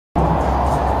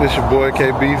This your boy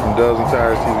KB from Dubs and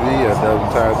Tires TV at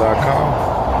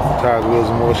dubsandtires.com. Tires, wheels,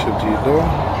 and more shipped to your door.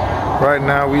 Right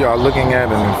now we are looking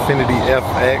at an Infiniti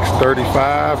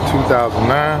FX35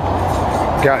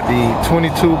 2009. Got the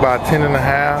 22 by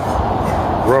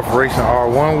 10.5 Ruff Racing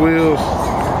R1 wheels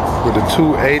with the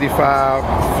 285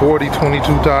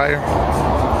 40-22 tire.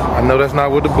 I know that's not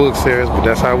what the book says, but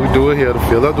that's how we do it here to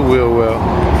fill up the wheel well.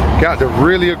 Got the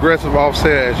really aggressive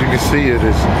offset. As you can see, it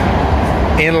is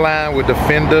in line with the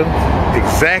fender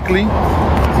exactly.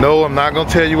 No, I'm not gonna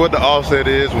tell you what the offset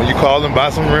is. When you call and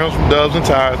buy some rims from Dubs and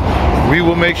Tires, we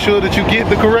will make sure that you get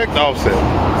the correct offset.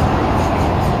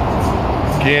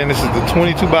 Again, this is the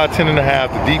 22 by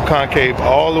 10.5, the deep concave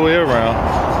all the way around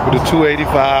with the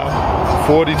 285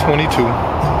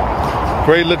 40-22.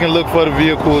 Great looking look for the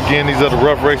vehicle. Again, these are the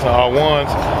Ruff Racing R1s.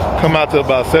 Come out to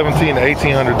about $1,700 to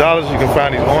 $1,800. You can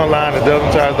find these online at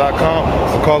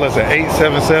dubsandtires.com or call us at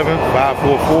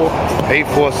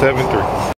 877-544-8473.